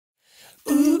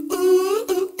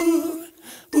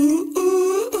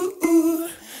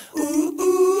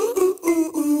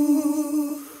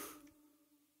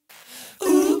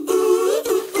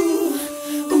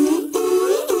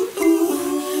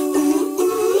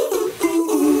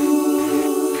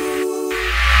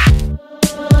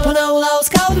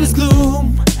crowd was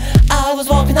gloom. I was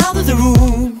walking out of the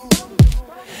room,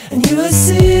 and you were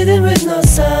sitting with no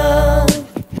sound.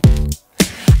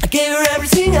 I gave her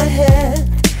everything I had,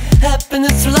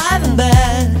 happiness, alive and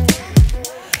bad,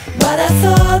 but I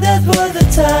thought that were the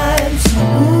times.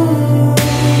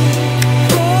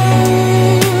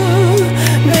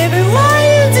 Baby, why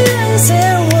you didn't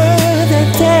say a word that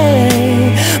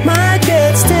day? My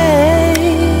bed stay.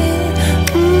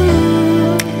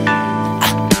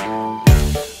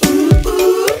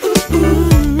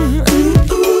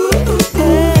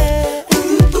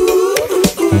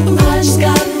 I just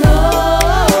gotta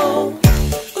know.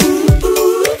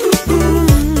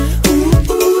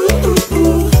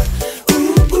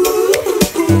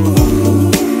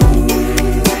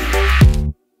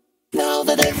 Now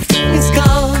that everything is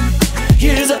gone,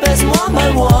 here's the best one by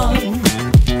one,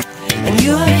 and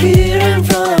you are here in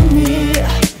front of me.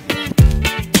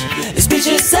 The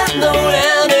speeches have no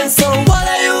end, and so what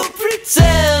are you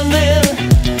pretending?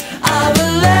 I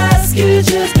will ask you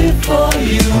just before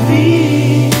you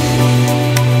leave.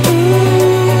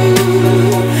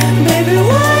 Baby,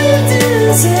 why you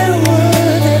didn't say a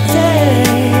word that day?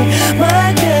 My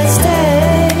dead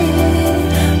stay.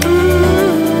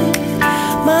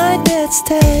 My dead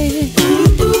stay.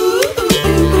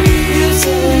 You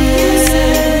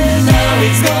said now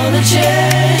it's gonna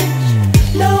change.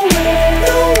 No way,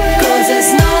 no way. 'Cause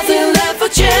there's nothing left for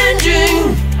changing.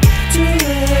 Too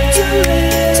late, too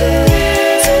late, too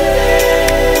late, too late.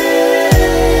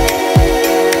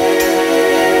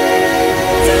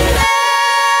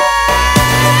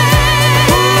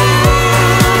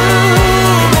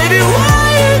 Baby, why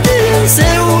you didn't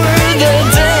say a word that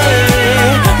day?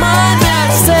 My dad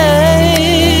say,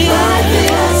 my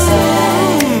dad say,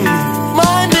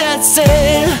 my dad say.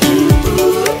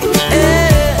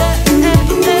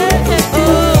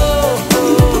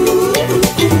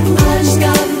 I just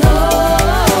gotta know.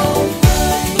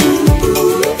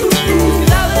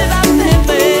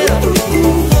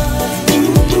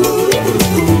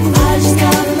 I just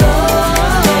gotta know.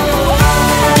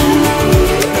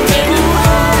 Baby,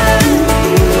 why?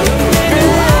 Baby,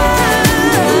 why?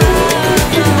 I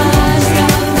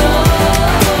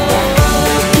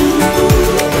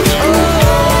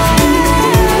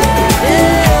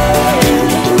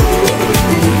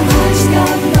just gotta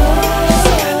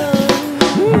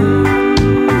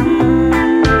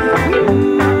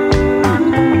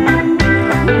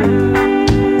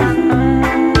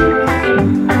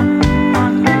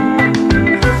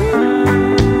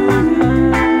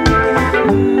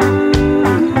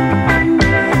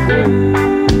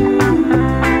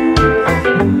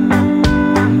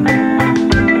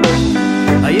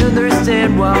I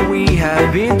understand what we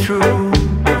have been through,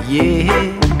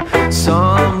 yeah.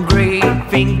 Some great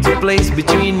thing took place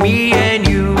between me and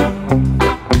you,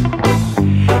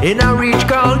 and I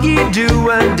reached out you do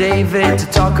and David to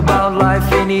talk about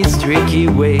life in its tricky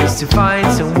ways, to find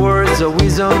some words of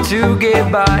wisdom to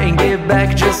get by and get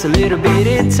back just a little bit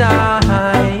in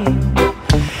time,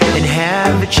 and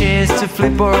have a chance to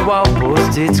flip our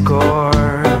wall-posted score.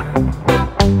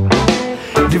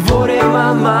 Devoted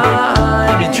my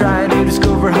mind to try to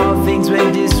discover how things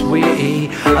went this way.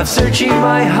 I'm searching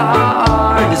my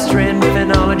heart, the strength and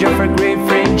knowledge of our great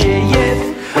friend yet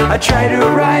I try to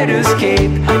ride,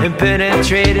 escape, and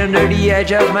penetrate under the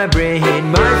edge of my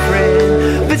brain, my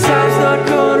friend. But time's not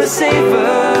gonna save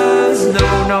us.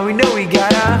 No, no, we know we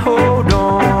gotta hold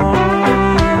on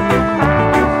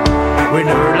when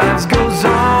our lives goes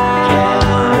on.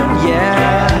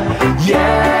 Yeah,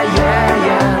 yeah, yeah,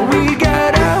 yeah. We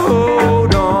gotta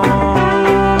hold on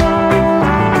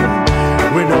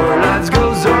when our lives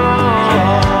goes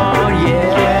on.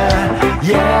 Yeah, yeah,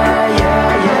 yeah, yeah.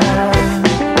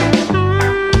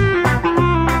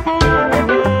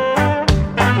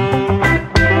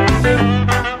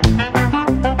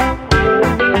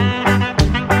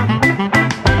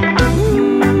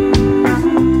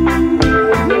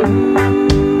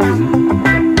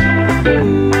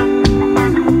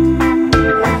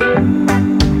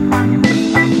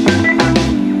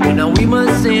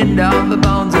 Down the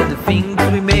bounds of the things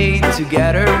we made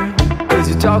together, 'cause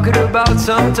you're talking about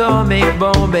some atomic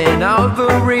bomb and all the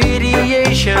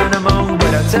radiation among.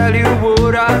 But I'll tell you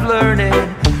what I've learned,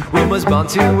 we must bond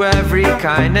to every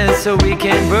kindness so we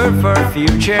can work for our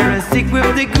future and stick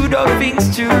with the good of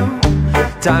things too.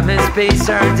 Time and space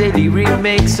are daily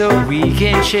remake so we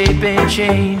can shape and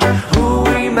change who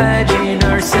we imagine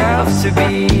ourselves to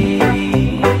be.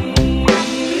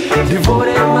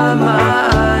 Devoted my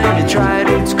mind to try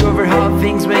to discover how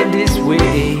things went this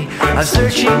way. I'm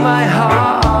searching my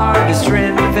heart, the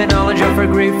strength and knowledge of our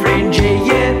great friend Jay.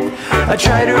 Yet I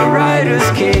try to ride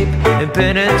escape and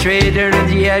penetrate under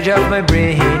the edge of my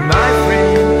brain. My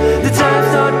friend, the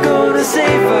time's not gonna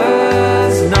save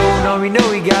us. No, no, we know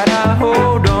we gotta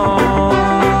hold